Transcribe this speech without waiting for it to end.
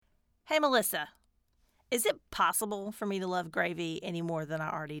Hey, Melissa, is it possible for me to love gravy any more than I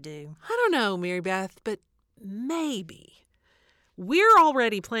already do? I don't know, Mary Beth, but maybe. We're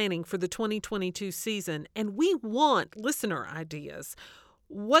already planning for the 2022 season, and we want listener ideas.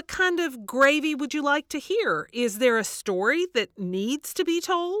 What kind of gravy would you like to hear? Is there a story that needs to be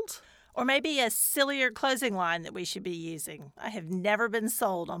told? Or maybe a sillier closing line that we should be using. I have never been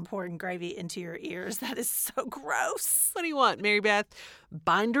sold on pouring gravy into your ears. That is so gross. What do you want, Mary Beth?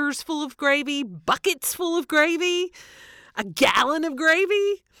 Binders full of gravy? Buckets full of gravy? A gallon of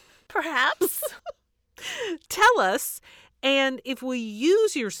gravy? Perhaps. Tell us, and if we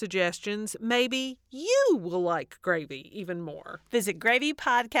use your suggestions, maybe you will like gravy even more. Visit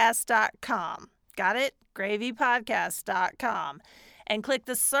gravypodcast.com. Got it? gravypodcast.com. And click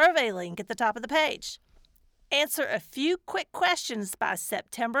the survey link at the top of the page. Answer a few quick questions by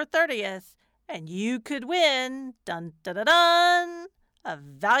September 30th, and you could win, dun dun dun dun, a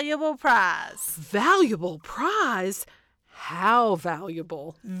valuable prize. Valuable prize? How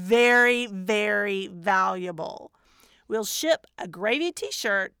valuable? Very, very valuable. We'll ship a Gravy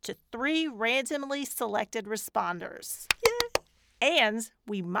t-shirt to 3 randomly selected responders. Yay! And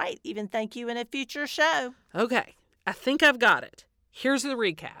we might even thank you in a future show. Okay, I think I've got it. Here's the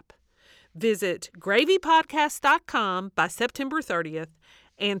recap. Visit gravypodcast.com by September 30th,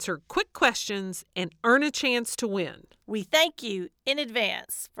 answer quick questions, and earn a chance to win. We thank you in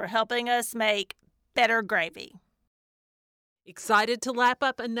advance for helping us make better gravy. Excited to lap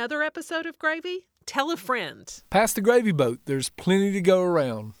up another episode of Gravy? Tell a friend. Pass the gravy boat. There's plenty to go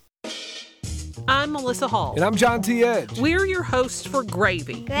around. I'm Melissa Hall. And I'm John T. Edge. We're your hosts for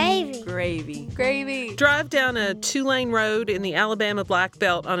Gravy. Gravy. Gravy. Gravy. Drive down a 2-lane road in the Alabama Black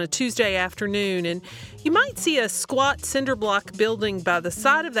Belt on a Tuesday afternoon, and you might see a squat cinder block building by the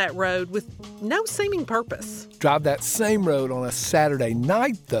side of that road with no seeming purpose. Drive that same road on a Saturday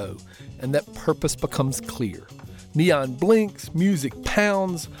night, though, and that purpose becomes clear. Neon blinks, music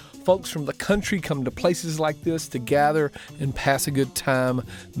pounds. Folks from the country come to places like this to gather and pass a good time,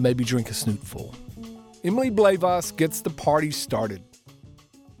 maybe drink a snootful. Emily Blavos gets the party started.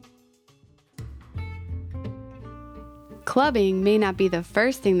 Clubbing may not be the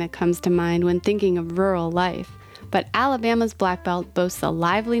first thing that comes to mind when thinking of rural life, but Alabama's Black Belt boasts a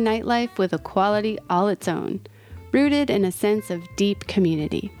lively nightlife with a quality all its own, rooted in a sense of deep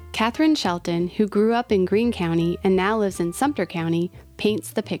community. Catherine Shelton, who grew up in Greene County and now lives in Sumter County,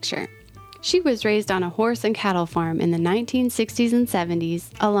 paints the picture. She was raised on a horse and cattle farm in the 1960s and 70s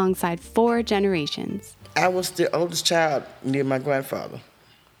alongside 4 generations. I was the oldest child near my grandfather,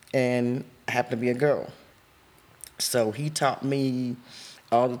 and I happened to be a girl. So he taught me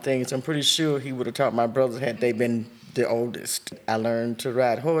all the things. I'm pretty sure he would have taught my brothers had they been the oldest. I learned to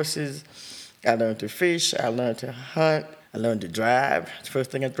ride horses. I learned to fish. I learned to hunt. I learned to drive. The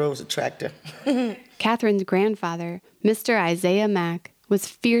first thing I drove was a tractor. Catherine's grandfather, Mr. Isaiah Mack, was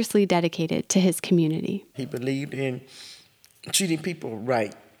fiercely dedicated to his community. He believed in treating people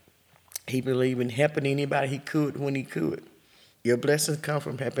right. He believed in helping anybody he could when he could. Your blessings come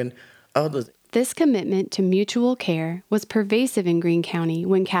from helping others. This commitment to mutual care was pervasive in Greene County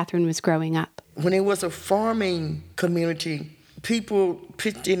when Catherine was growing up. When it was a farming community, people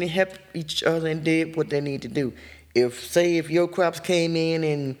pitched in and helped each other and did what they needed to do. If your crops came in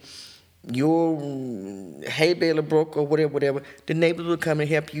and your hay baler broke or whatever, the neighbors would come and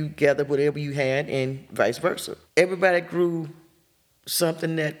help you gather whatever you had and vice versa. Everybody grew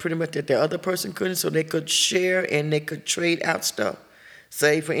something that pretty much that the other person couldn't, so they could share and they could trade out stuff.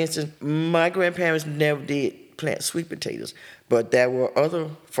 Say, for instance, my grandparents never did plant sweet potatoes, but there were other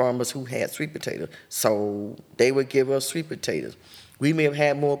farmers who had sweet potatoes, so they would give us sweet potatoes. We may have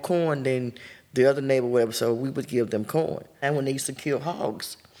had more corn than the other neighbor, whatever, so we would give them corn. And when they used to kill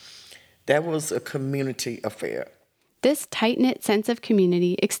hogs, that was a community affair. This tight-knit sense of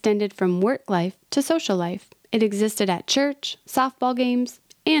community extended from work life to social life. It existed at church, softball games,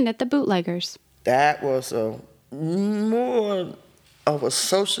 and at the bootleggers. That was more of a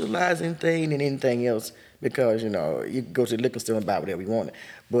socializing thing than anything else because, you could go to the liquor store and buy whatever you wanted.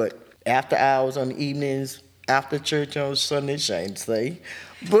 But after hours on the evenings, after church on Sunday, shame to say,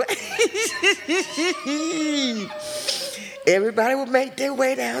 but everybody would make their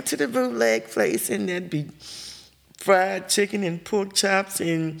way down to the bootleg place, and there'd be fried chicken and pork chops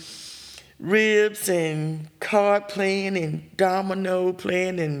and ribs and card playing and domino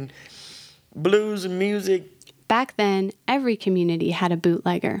playing and blues and music. Back then, every community had a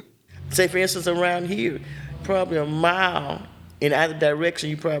bootlegger. Say, for instance, around here, probably a mile in either direction,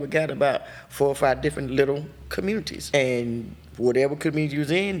 you probably got about 4 or 5 different little communities. And whatever community you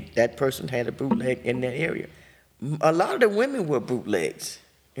was in, that person had a bootleg in that area. A lot of the women were bootlegs.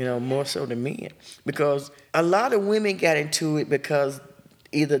 more so than men. Because a lot of women got into it because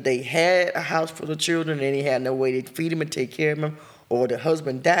either they had a house full of children and they had no way to feed them and take care of them, or the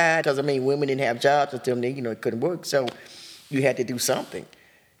husband died. Because, women didn't have jobs until they, it couldn't work. So you had to do something.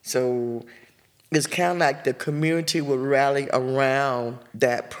 So it's kind of like the community would rally around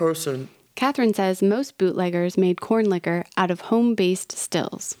that person. Catherine says most bootleggers made corn liquor out of home-based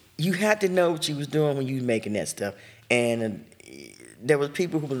stills. You had to know what you was doing when you was making that stuff. And there was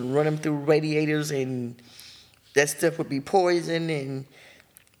people who would run them through radiators, and that stuff would be poison. And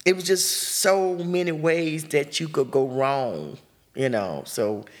it was just so many ways that you could go wrong,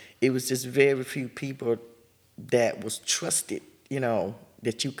 So it was just very few people that was trusted,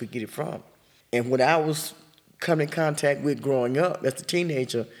 that you could get it from. And when I was coming in contact with growing up as a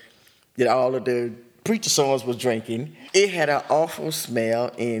teenager, that all of the preacher sons was drinking, it had an awful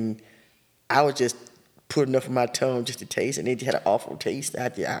smell, and I was just putting enough of my tongue just to taste, and it had an awful taste.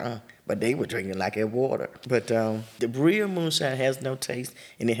 But they were drinking like it water. But the real moonshine has no taste,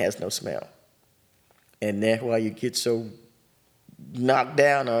 and it has no smell. And that's why you get so knocked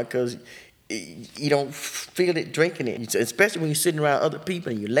down on it, because you don't feel it drinking it, especially when you're sitting around other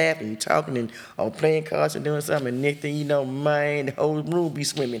people and you're laughing, you're talking, and playing cards and doing something, and next thing you know, man, the whole room be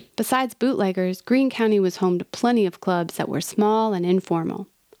swimming. Besides bootleggers, Greene County was home to plenty of clubs that were small and informal,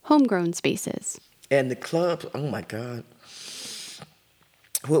 homegrown spaces. And the clubs, oh my God,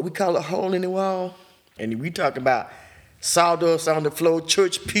 what we call a hole in the wall, and we talk about sawdust on the floor,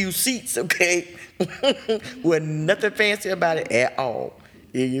 church pew seats, okay? Wasn't nothing fancy about it at all.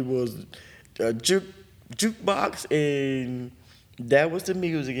 It was a jukebox, and that was the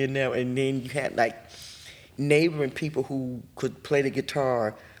music in there. And then you had like neighboring people who could play the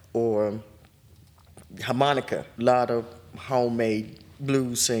guitar or harmonica. A lot of homemade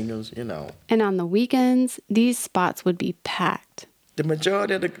blues singers, And on the weekends, these spots would be packed. The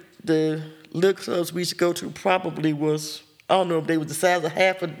majority of the little clubs we used to go to probably was, I don't know if they was the size of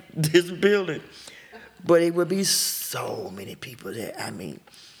half of this building, but it would be so many people there.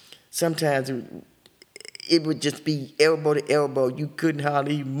 Sometimes it would just be elbow to elbow. You couldn't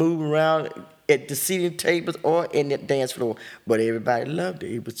hardly move around at the seating tables or in the dance floor, but everybody loved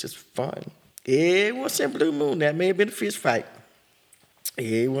it. It was just fun. It was in Blue Moon. That may have been a fist fight.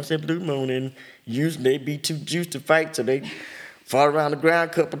 It was in Blue Moon, and usually they'd be too juiced to fight, so they fall around the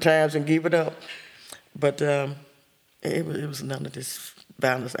ground a couple times and give it up. But it was none of this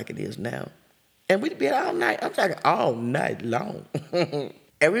violence like it is now. And we'd be out all night. I'm talking all night long.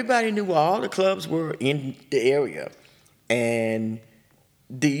 Everybody knew where all the clubs were in the area. And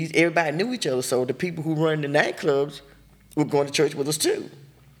everybody knew each other, so the people who run the nightclubs were going to church with us too.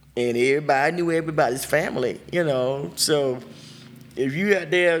 And everybody knew everybody's family, So if you out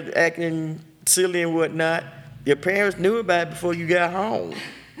there acting silly and whatnot, your parents knew about it before you got home.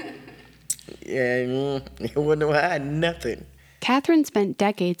 And it wasn't no hiding nothing. Catherine spent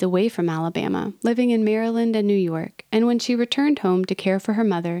decades away from Alabama, living in Maryland and New York, and when she returned home to care for her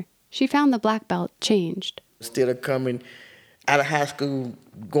mother, she found the black belt changed. Instead of coming out of high school,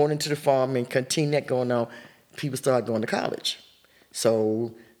 going into the farm and continuing that going on, people started going to college.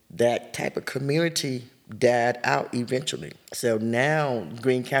 So that type of community died out eventually. So now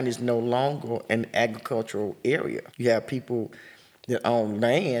Greene County is no longer an agricultural area. You have people that own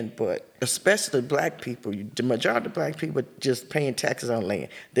land, but especially black people, the majority of black people are just paying taxes on land.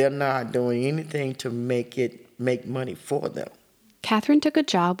 They're not doing anything to make money for them. Catherine took a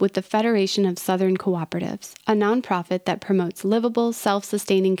job with the Federation of Southern Cooperatives, a nonprofit that promotes livable,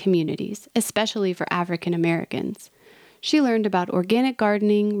 self-sustaining communities, especially for African Americans. She learned about organic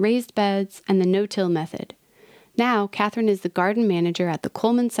gardening, raised beds, and the no-till method. Now, Catherine is the garden manager at the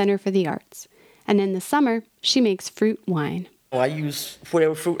Coleman Center for the Arts, and in the summer, she makes fruit wine. I use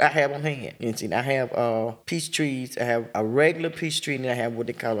whatever fruit I have on hand. I have peach trees. I have a regular peach tree, and I have what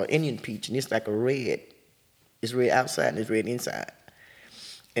they call an Indian peach, and it's like a red. It's red outside and it's red inside.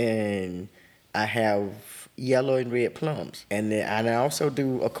 And I have yellow and red plums. And I also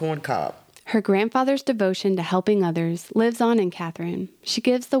do a corn cob. Her grandfather's devotion to helping others lives on in Catherine. She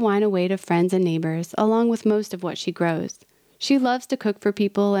gives the wine away to friends and neighbors, along with most of what she grows. She loves to cook for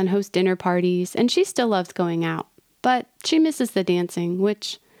people and host dinner parties, and she still loves going out. But she misses the dancing,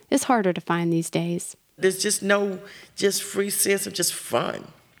 which is harder to find these days. There's just no free sense of just fun,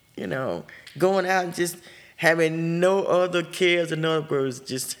 going out and just having no other cares, in other words,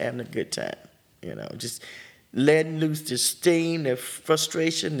 just having a good time, just letting loose the steam, the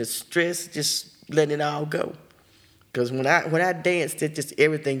frustration, the stress, just letting it all go. Because when I dance,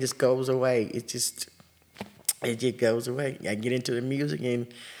 everything just goes away. It just goes away. I get into the music and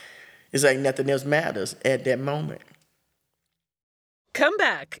it's like nothing else matters at that moment. Come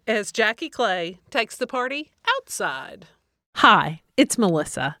back as Jackie Clay takes the party outside. Hi, it's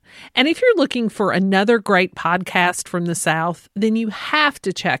Melissa. And if you're looking for another great podcast from the South, then you have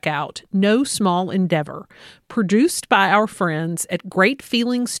to check out No Small Endeavor, produced by our friends at Great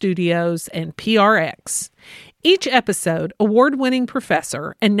Feeling Studios and PRX. Each episode, award-winning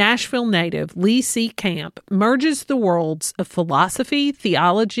professor and Nashville native Lee C. Camp merges the worlds of philosophy,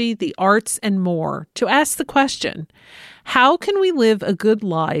 theology, the arts, and more to ask the question, how can we live a good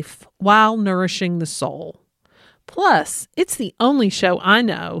life while nourishing the soul? Plus, it's the only show I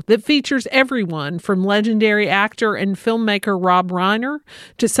know that features everyone from legendary actor and filmmaker Rob Reiner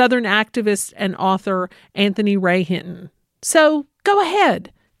to Southern activist and author Anthony Ray Hinton. So go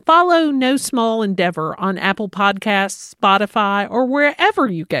ahead, follow No Small Endeavor on Apple Podcasts, Spotify, or wherever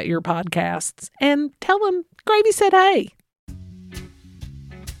you get your podcasts, and tell them Gravy said hey.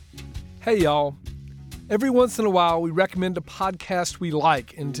 Hey, y'all. Every once in a while, we recommend a podcast we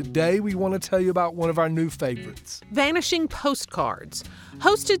like, and today we want to tell you about one of our new favorites. Vanishing Postcards.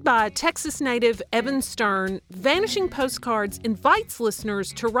 Hosted by Texas native Evan Stern, Vanishing Postcards invites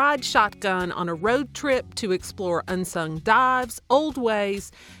listeners to ride shotgun on a road trip to explore unsung dives, old ways,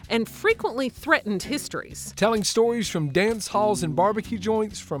 and frequently threatened histories. Telling stories from dance halls and barbecue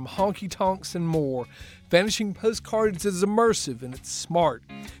joints, from honky-tonks and more. Vanishing Postcards is immersive and it's smart.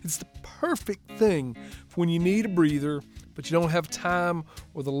 It's the perfect thing for when you need a breather, but you don't have time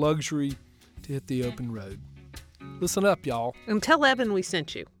or the luxury to hit the open road. Listen up, y'all. And tell Evan we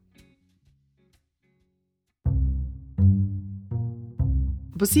sent you.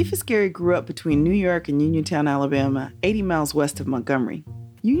 Bocephus Gary grew up between New York and Uniontown, Alabama, 80 miles west of Montgomery.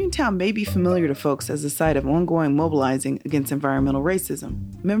 Uniontown may be familiar to folks as a site of ongoing mobilizing against environmental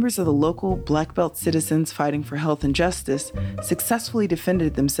racism. Members of the local Black Belt citizens fighting for health and justice successfully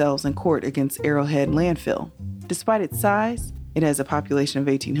defended themselves in court against Arrowhead Landfill. Despite its size, it has a population of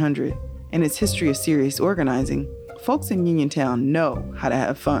 1,800, and its history of serious organizing, folks in Uniontown know how to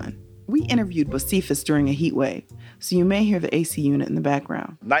have fun. We interviewed Bocephus during a heat wave, so you may hear the AC unit in the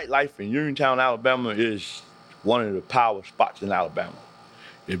background. Nightlife in Uniontown, Alabama is one of the power spots in Alabama.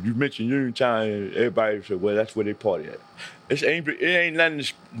 If you mention Uniontown, everybody say, well, that's where they party at. It ain't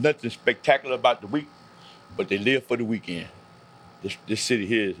nothing spectacular about the week, but they live for the weekend. This city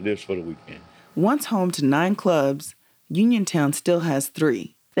here lives for the weekend. Once home to 9 clubs, Uniontown still has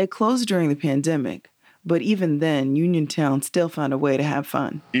 3. They closed during the pandemic, but even then, Uniontown still found a way to have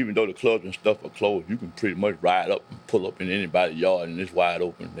fun. Even though the clubs and stuff are closed, you can pretty much ride up and pull up in anybody's yard and it's wide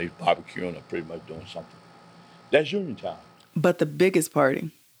open. They barbecuing or pretty much doing something. That's Uniontown. But the biggest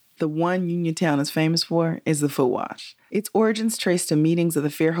party, the one Uniontown is famous for, is the Foot Wash. Its origins trace to meetings of the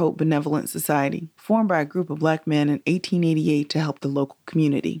Fairhope Benevolent Society, formed by a group of black men in 1888 to help the local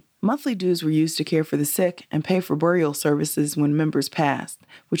community. Monthly dues were used to care for the sick and pay for burial services when members passed,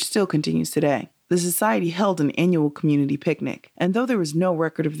 which still continues today. The society held an annual community picnic, and though there was no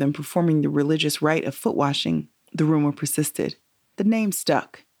record of them performing the religious rite of foot washing, the rumor persisted. The name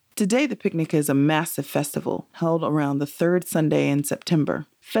stuck. Today, the picnic is a massive festival held around the 3rd Sunday in September.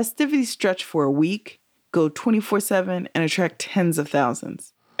 Festivities stretch for a week, go 24/7, and attract tens of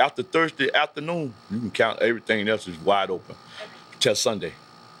thousands. After Thursday afternoon, you can count everything else is wide open till Sunday.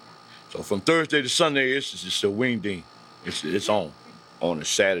 So from Thursday to Sunday, it's just a wing ding. It's on. On a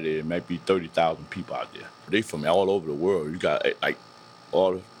Saturday, it might be 30,000 people out there. They from all over the world. You got like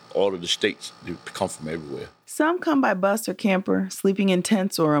all of the states. They come from everywhere. Some come by bus or camper, sleeping in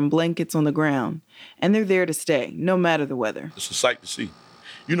tents or on blankets on the ground, and they're there to stay, no matter the weather. It's a sight to see.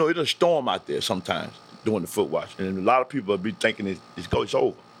 You know, it'll storm out there sometimes doing the foot wash, and a lot of people will be thinking it's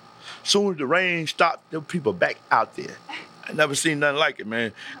over. Soon as the rain stops, the people back out there. I never seen nothing like it,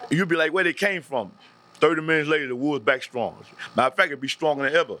 man. You'll be like, where they came from? 30 minutes later, the wood's back strong. Matter of fact, it'd be stronger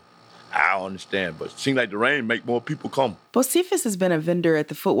than ever. I don't understand, but it seems like the rain make more people come. Bocephus has been a vendor at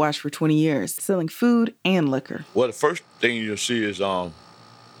the Foot Wash for 20 years, selling food and liquor. Well, the first thing you'll see is when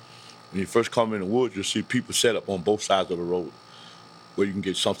you first come in the woods, you'll see people set up on both sides of the road where you can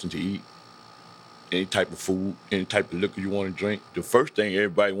get something to eat, any type of food, any type of liquor you want to drink. The first thing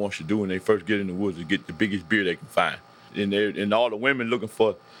everybody wants to do when they first get in the woods is get the biggest beer they can find. And all the women looking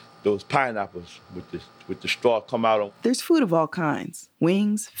for those pineapples with the straw come out on. There's food of all kinds.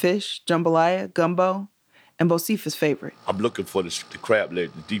 Wings, fish, jambalaya, gumbo, and Bocephus' favorite. I'm looking for the crab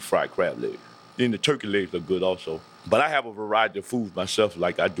legs, the deep fried crab legs. Then the turkey legs are good also. But I have a variety of foods myself,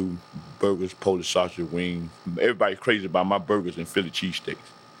 like I do burgers, Polish sausage, wings. Everybody's crazy about my burgers and Philly cheesesteaks.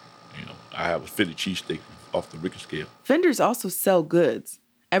 You know, I have a Philly cheesesteak off the Richter scale. Vendors also sell goods.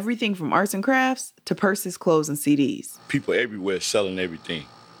 Everything from arts and crafts to purses, clothes, and CDs. People everywhere selling everything.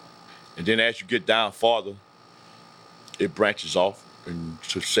 And then as you get down farther, it branches off.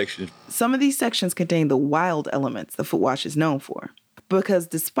 into sections. Some of these sections contain the wild elements the Foot Wash is known for. Because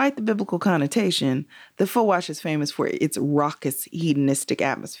despite the biblical connotation, the Foot Wash is famous for its raucous, hedonistic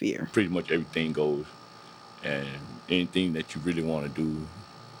atmosphere. Pretty much everything goes, and anything that you really want to do,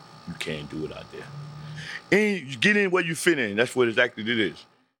 you can't do it out there. And you get in where you fit in. That's what exactly it is.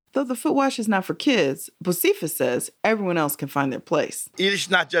 Though the Foot Wash is not for kids, Bocephus says everyone else can find their place. It's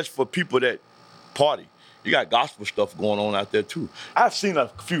not just for people that party. You got gospel stuff going on out there, too. I've seen a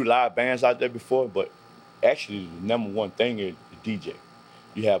few live bands out there before, but actually the number one thing is the DJ.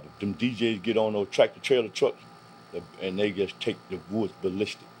 You have them DJs get on those tractor-trailer trucks, and they just take the woods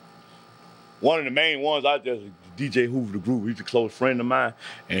ballistic. One of the main ones out there is DJ Hoover the Groove. He's a close friend of mine,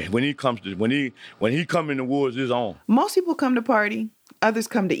 and when he come in the woods, it's on. Most people come to party. Others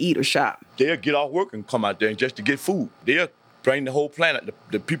come to eat or shop. They'll get off work and come out there just to get food. They'll bring the whole planet.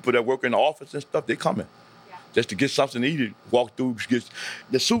 The people that work in the office and stuff, they coming just to get something to eat, walk through, get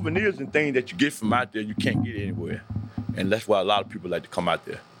the souvenirs and things that you get from out there, you can't get anywhere. And that's why a lot of people like to come out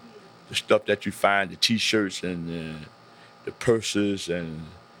there. The stuff that you find, the T-shirts and the purses and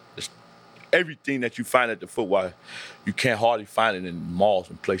everything that you find at the Foot Wash, you can't hardly find it in malls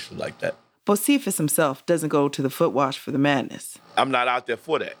and places like that. Bocephus himself doesn't go to the Foot Wash for the madness. I'm not out there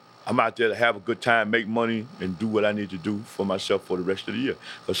for that. I'm out there to have a good time, make money, and do what I need to do for myself for the rest of the year.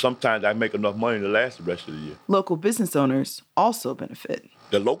 Because sometimes I make enough money to last the rest of the year. Local business owners also benefit.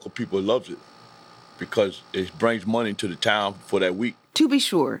 The local people loves it because it brings money to the town for that week. To be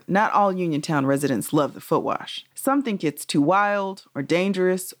sure, not all Uniontown residents love the Foot Wash. Some think it's too wild or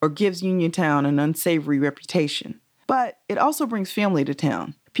dangerous or gives Uniontown an unsavory reputation. But it also brings family to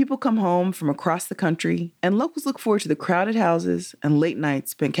town. People come home from across the country, and locals look forward to the crowded houses and late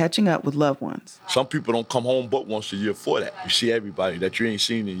nights spent catching up with loved ones. Some people don't come home but once a year for that. You see everybody that you ain't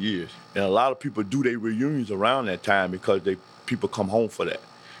seen in years. And a lot of people do their reunions around that time because people come home for that.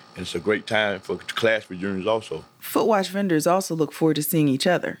 And it's a great time for class reunions also. Foot Wash vendors also look forward to seeing each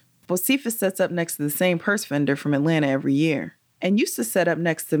other. Bocephus sets up next to the same purse vendor from Atlanta every year, and used to set up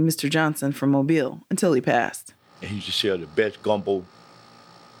next to Mr. Johnson from Mobile until he passed. And he used to sell the best gumbo,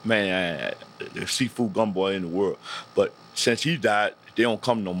 the seafood gumbo in the world. But since he died, they don't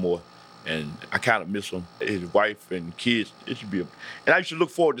come no more. And I kind of miss him. His wife and kids, it should be and I used to look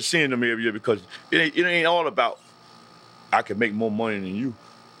forward to seeing them every year because it ain't all about I can make more money than you.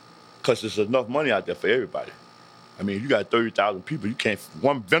 Because there's enough money out there for everybody. I mean, if you got 30,000 people,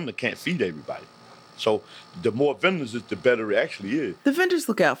 one vendor can't feed everybody. So the more vendors, the better it actually is. The vendors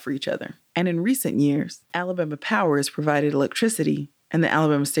look out for each other. And in recent years, Alabama Power has provided electricity, and the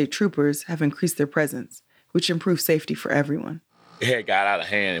Alabama State Troopers have increased their presence, which improves safety for everyone. It had got out of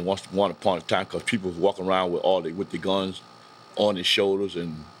hand and once upon a time because people was walking around with the guns on their shoulders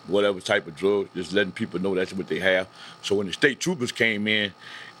and whatever type of drugs, just letting people know that's what they have. So when the state troopers came in,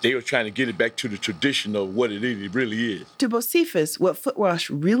 they were trying to get it back to the tradition of what it really is. To Bocephus, what Foot Wash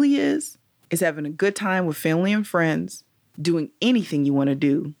really is having a good time with family and friends, doing anything you want to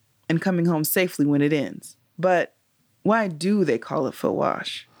do, and coming home safely when it ends. But why do they call it Foot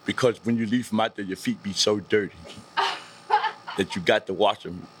Wash? Because when you leave from out there, your feet be so dirty that you got to wash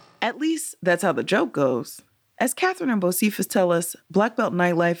them. At least that's how the joke goes. As Catherine and Bocephus tell us, Black Belt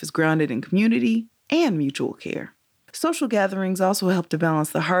nightlife is grounded in community and mutual care. Social gatherings also help to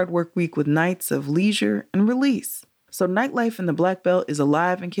balance the hard work week with nights of leisure and release. So nightlife in the Black Belt is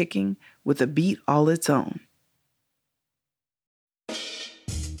alive and kicking with a beat all its own.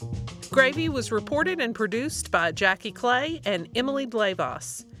 Gravy was reported and produced by Jackie Clay and Emily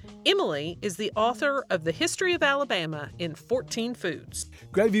Blavos. Emily is the author of The History of Alabama in 14 Foods.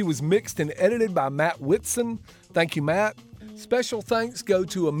 Gravy was mixed and edited by Matt Whitson. Thank you, Matt. Special thanks go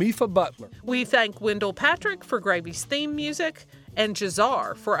to Amifa Butler. We thank Wendell Patrick for Gravy's theme music and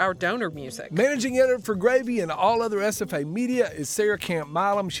Jazar for our donor music. Managing editor for Gravy and all other SFA media is Sarah Camp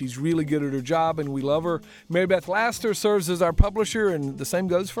Milam. She's really good at her job and we love her. Mary Beth Laster serves as our publisher and the same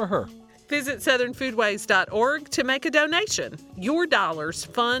goes for her. Visit southernfoodways.org to make a donation. Your dollars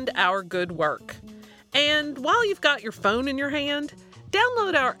fund our good work. And while you've got your phone in your hand,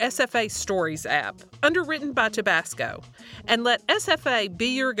 download our SFA Stories app, underwritten by Tabasco, and let SFA be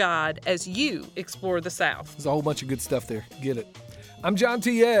your guide as you explore the South. There's a whole bunch of good stuff there. Get it. I'm John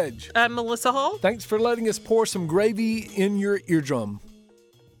T. Edge. I'm Melissa Hall. Thanks for letting us pour some gravy in your eardrum.